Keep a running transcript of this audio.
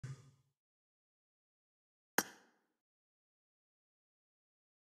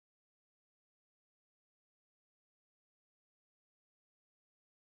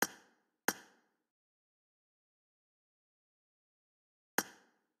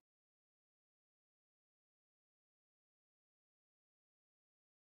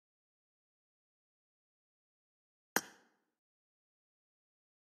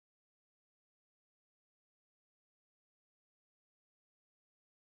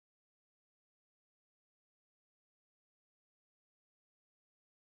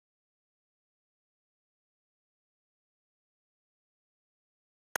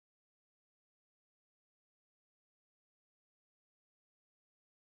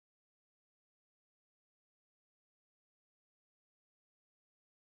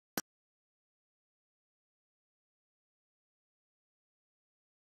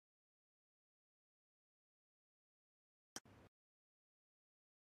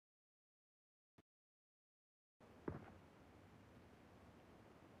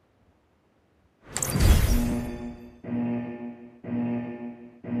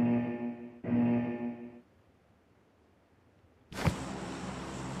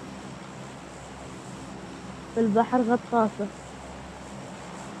في البحر غطاسة.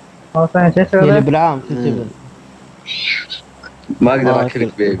 اه ثانية شو هي اللي الشغلة؟ بالعام تنتبه. ما اقدر ما اكلك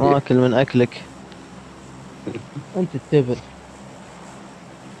اكل بيبي. ما اكل من اكلك. انت تتبل.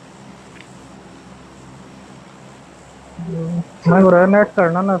 मैं बोल नेट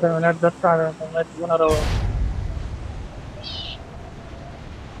करना ना तो नेट 10 आ रहा था मैं बना रहा हूँ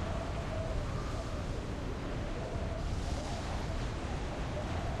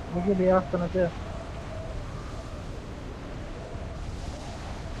मुझे भी आज करना चाहिए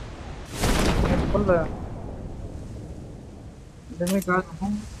नेट खुल रहा है डेमी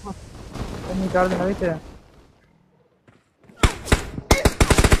चार्ज नहीं थे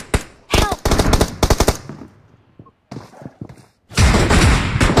Help!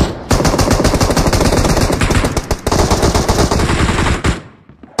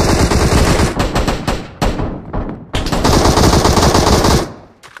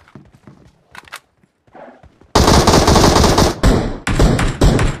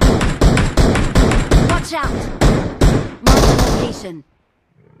 Watch out! Mark the location.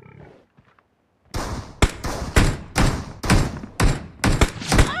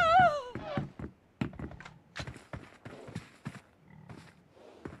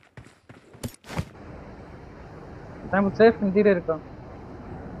 I'm safe interior का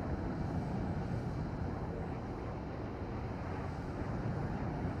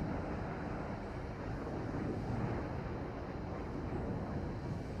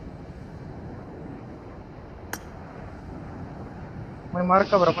मैं मार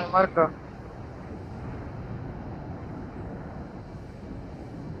का बरा मैं मार का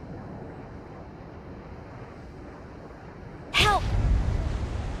Help!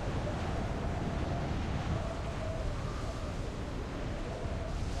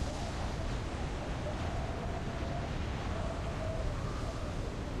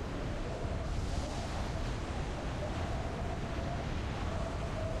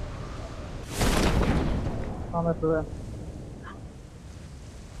 हाँ मैं तो है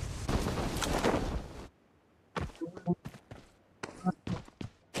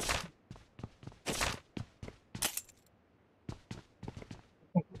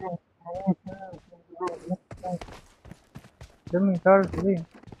डेमी चार्ज भी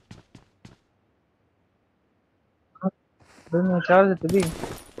डेमी चार्ज भी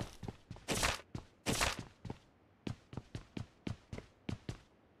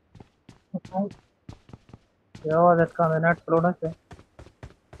क्या आवाज़ इसका नेट स्लो ना से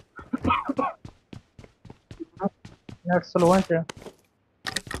नेट स्लो है से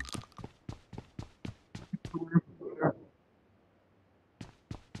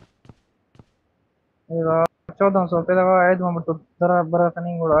ये 1400 पे लगा عيد ما متضرر برا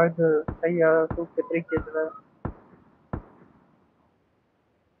ثاني وعيد هي سوق تريكي كده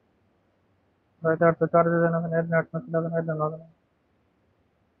بعد تشارج देना नेट नेट مثلا नेट देना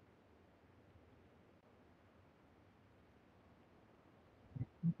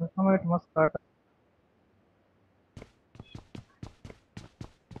समय मस्त काट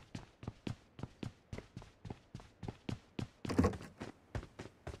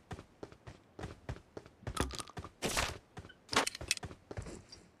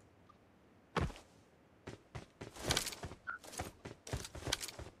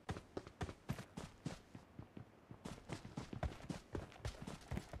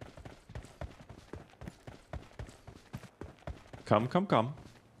Come, come, come.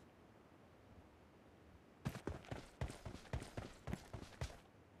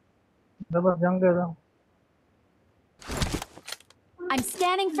 जबरदस्त जंग है I'm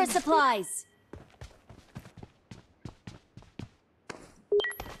scanning for supplies.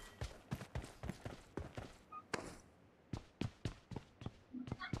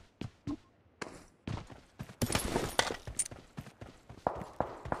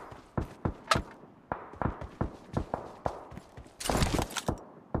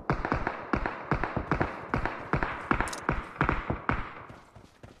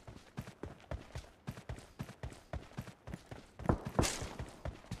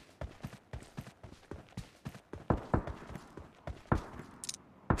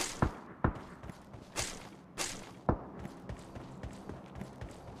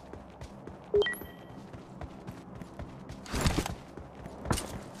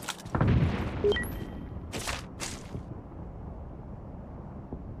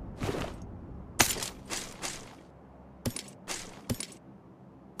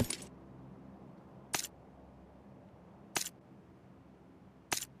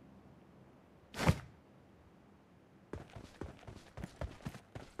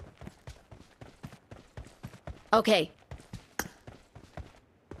 Okay.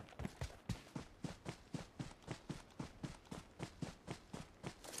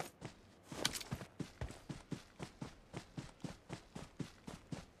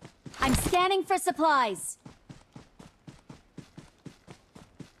 I'm scanning for supplies.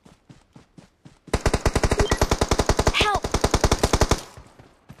 Help!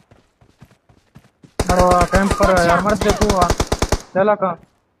 बड़ा कैंप पर है यार, मत देखो वहाँ चला कहाँ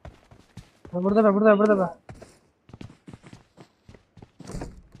बुढ़ दे मत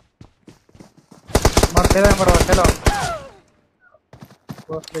तेरा बड़ा चलो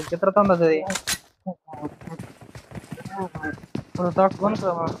बस ले कितना तंदा दे थोड़ा ताक बंद कर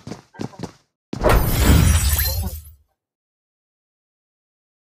वहाँ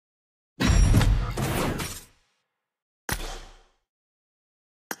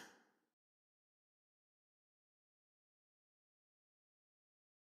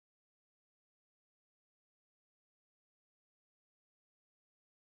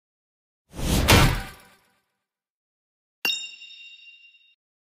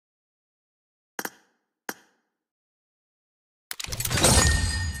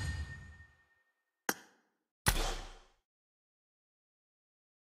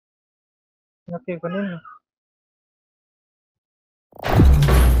नक्की को नहीं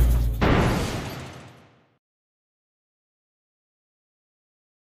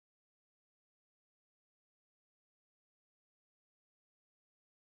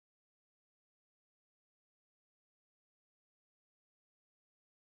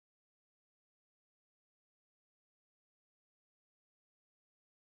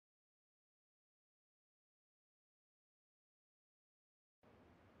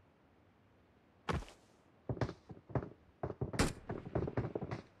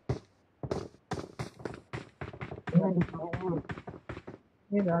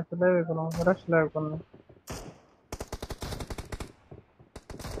ये जहाँ चले गए करो रश ले करो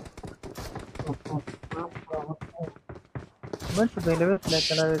बस तो ले बस ले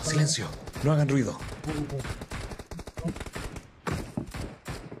चला गए करो Silencio, no hagan ruido.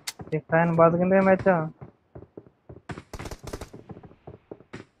 ये फैन बात करने मैच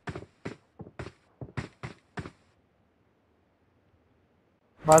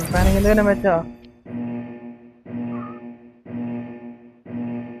बात फैन के लिए मैच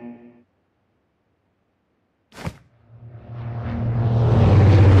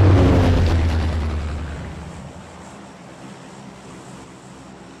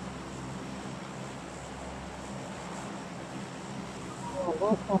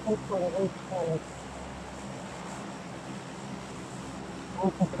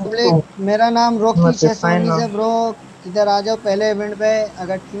मेरा नाम रॉकी मत फाइन 619 है ब्रो। इधर आ जाओ पहले इवेंट पे।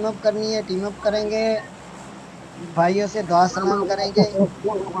 अगर टीम अप करनी है टीम अप करेंगे, भाइयों से दुआ सलाम करेंगे।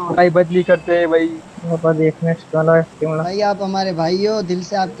 भाई बदली करते हैं भाई। अब देख नेक्स्ट वाला टीम ला भाई आप हमारे भाई हो, दिल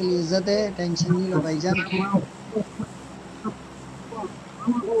से आपके लिए इज्जत है, टेंशन नहीं लो भाईजान।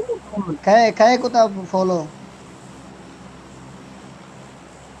 खाए खाए कुत्ता फॉलो।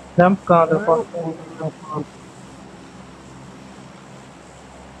 जंप कहाँ देखो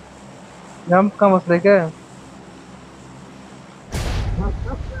जंप का मसले क्या है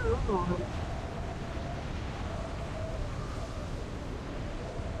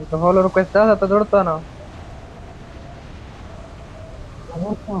तो फॉलो रिक्वेस्ट आ तो दौड़ता ना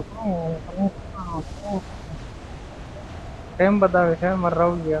टाइम बता है मर रहा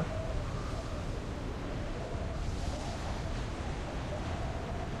हूँ गया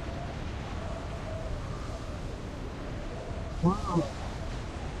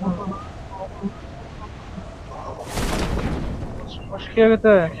मुश्किल तो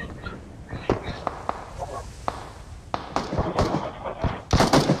है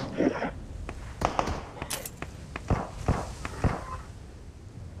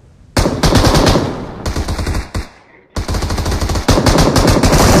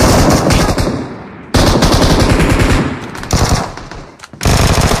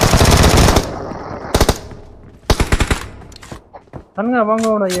तनगा बंगा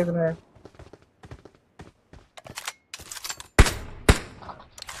उड़ा ये करे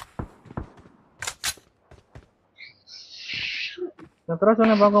सत्रह सौ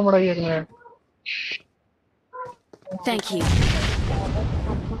ने बंगा उड़ा ये करे Thank you.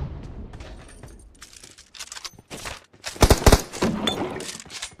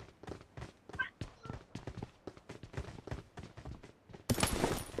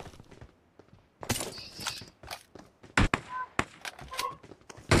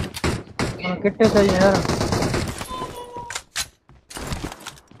 कितने चाहिए यार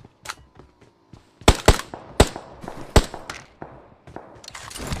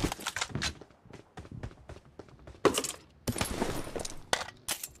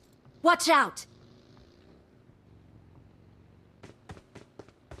Watch out!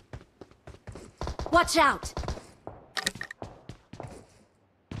 Watch out!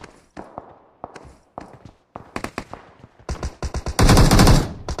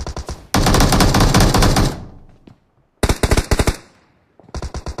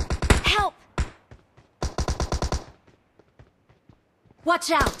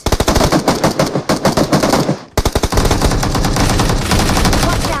 Watch out!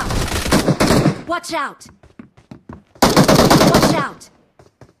 Watch out! Watch out! Watch out!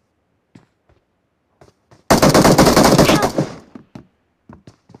 Help! Help!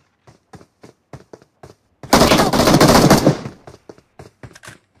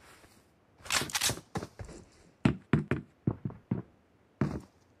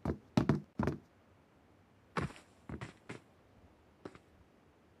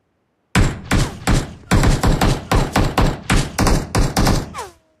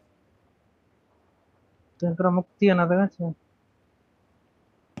 Entra ಮುಕ್ತಿ ಅನ್ನೋದಾಗ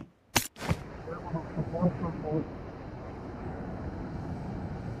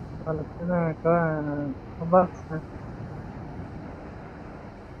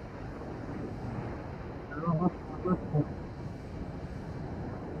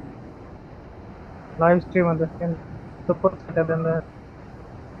ಲೈವ್ ಸ್ಟ್ರೀಮ್ ಅಂತ ಸೂಪರ್ ಸೆಟ್ ಅದರಿಂದ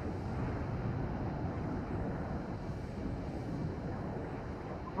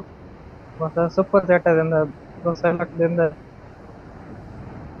ಮತ್ತೆ ಸೂಪರ್ ಸೆಟ್ ಅದರಿಂದ ಸೆಲೆಕ್ಟ್ದಿಂದ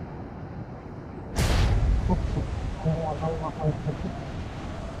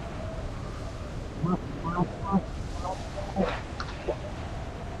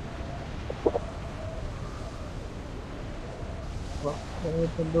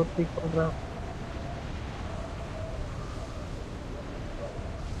दोस्ती कर रहा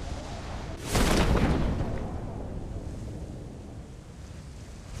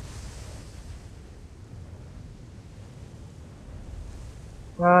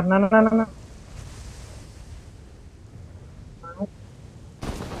यार ना ना ना ना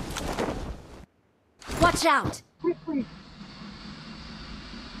Watch out!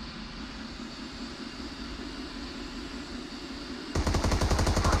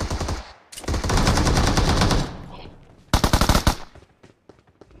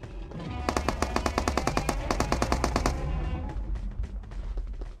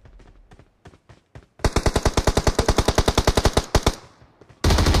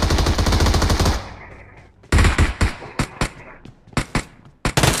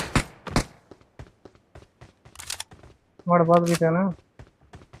 हमारे पास भी था ना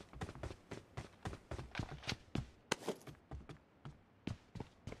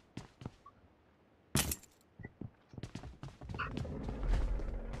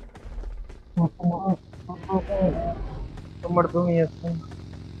तुम्हारे तुम ही है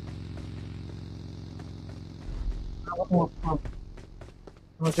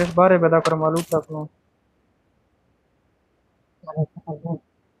मुझे इस बारे बता कर मालूम था अपना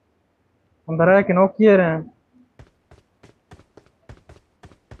अंदर है कि नो किए रहे हैं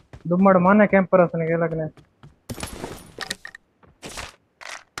दुम्मड़ माने कैंपर असने के लगने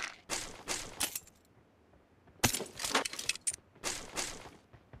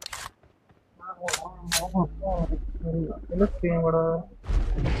लगती है बड़ा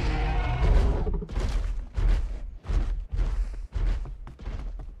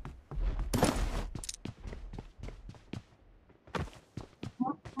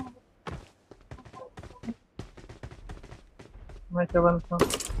मैं क्या बनता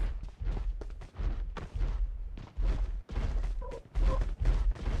हूँ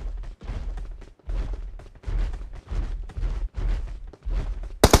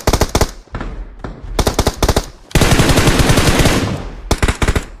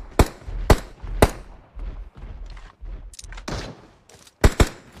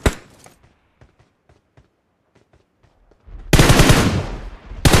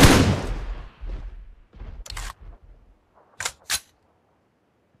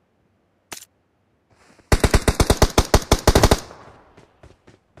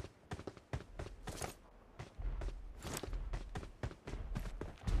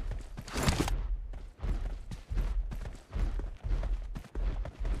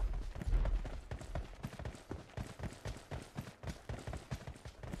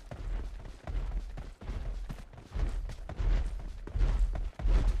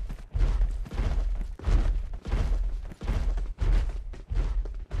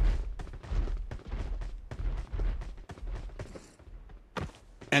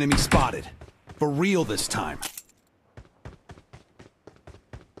Enemy spotted. For real this time.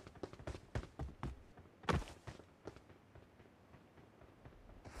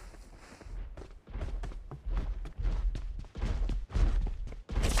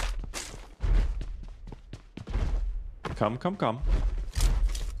 Come, come, come.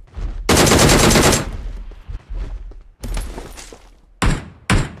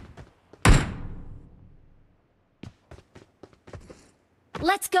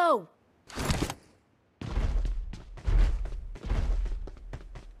 Let's go!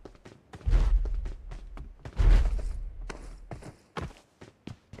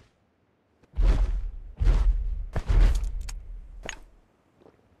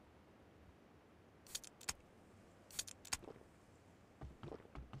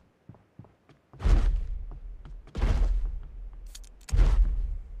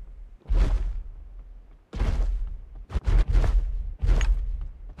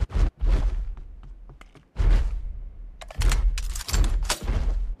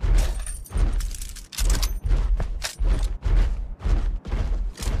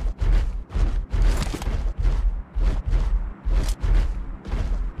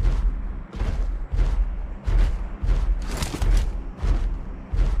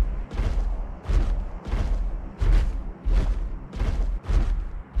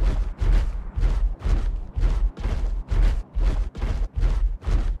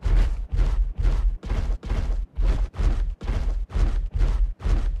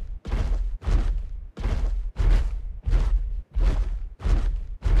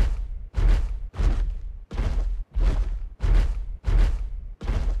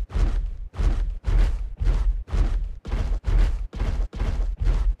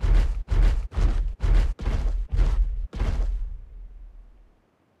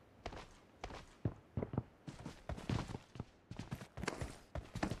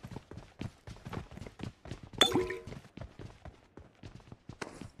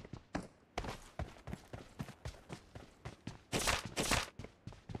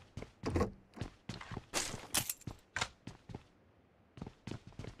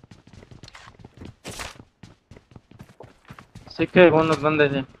 सिक्के कौन बंदे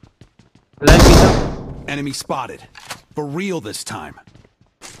थे लाइक भी था Enemy spotted. For real this time.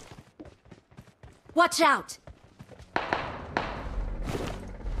 Watch out!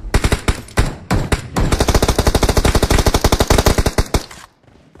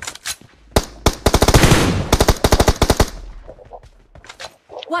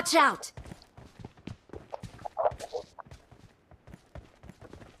 Watch out!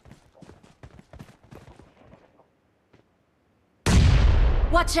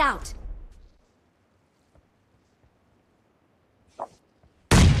 Watch out!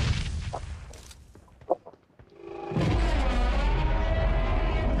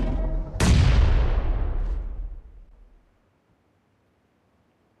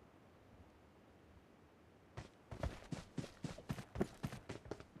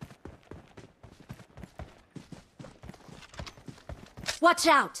 Watch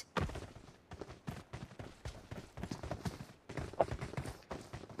out!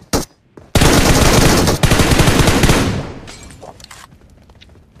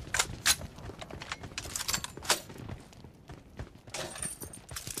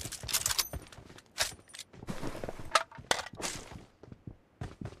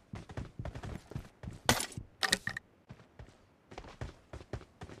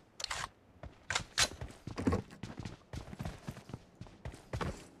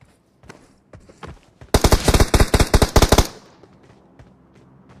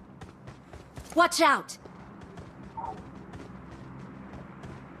 Watch out!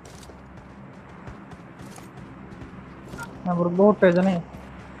 Number boat है जने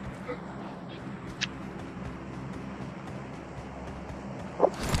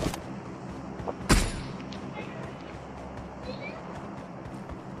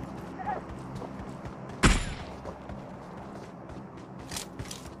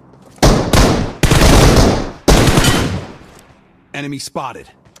Enemy spotted.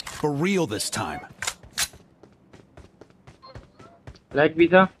 For real this time. Like भी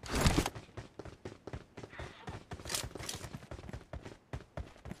था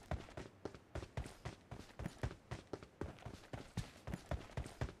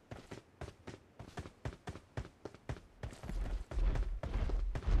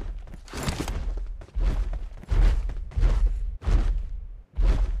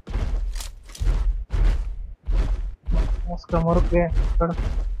उसका मुड़ के कर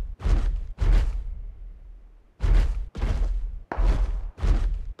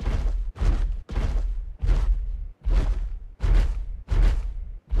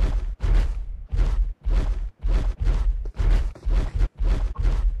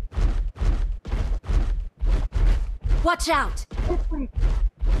Watch out!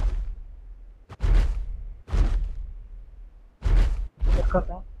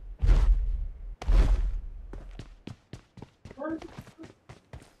 करता है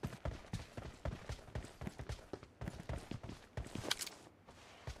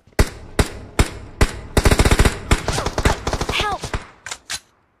Help!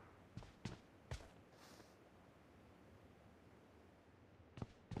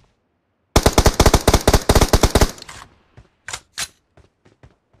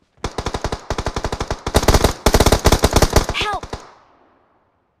 Help!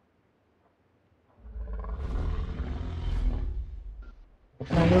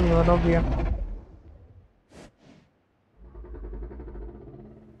 नहीं वो लोग भी है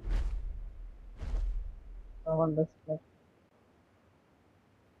वन दस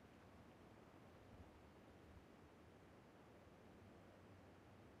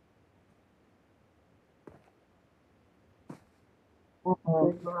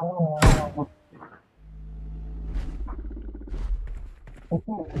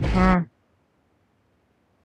हाँ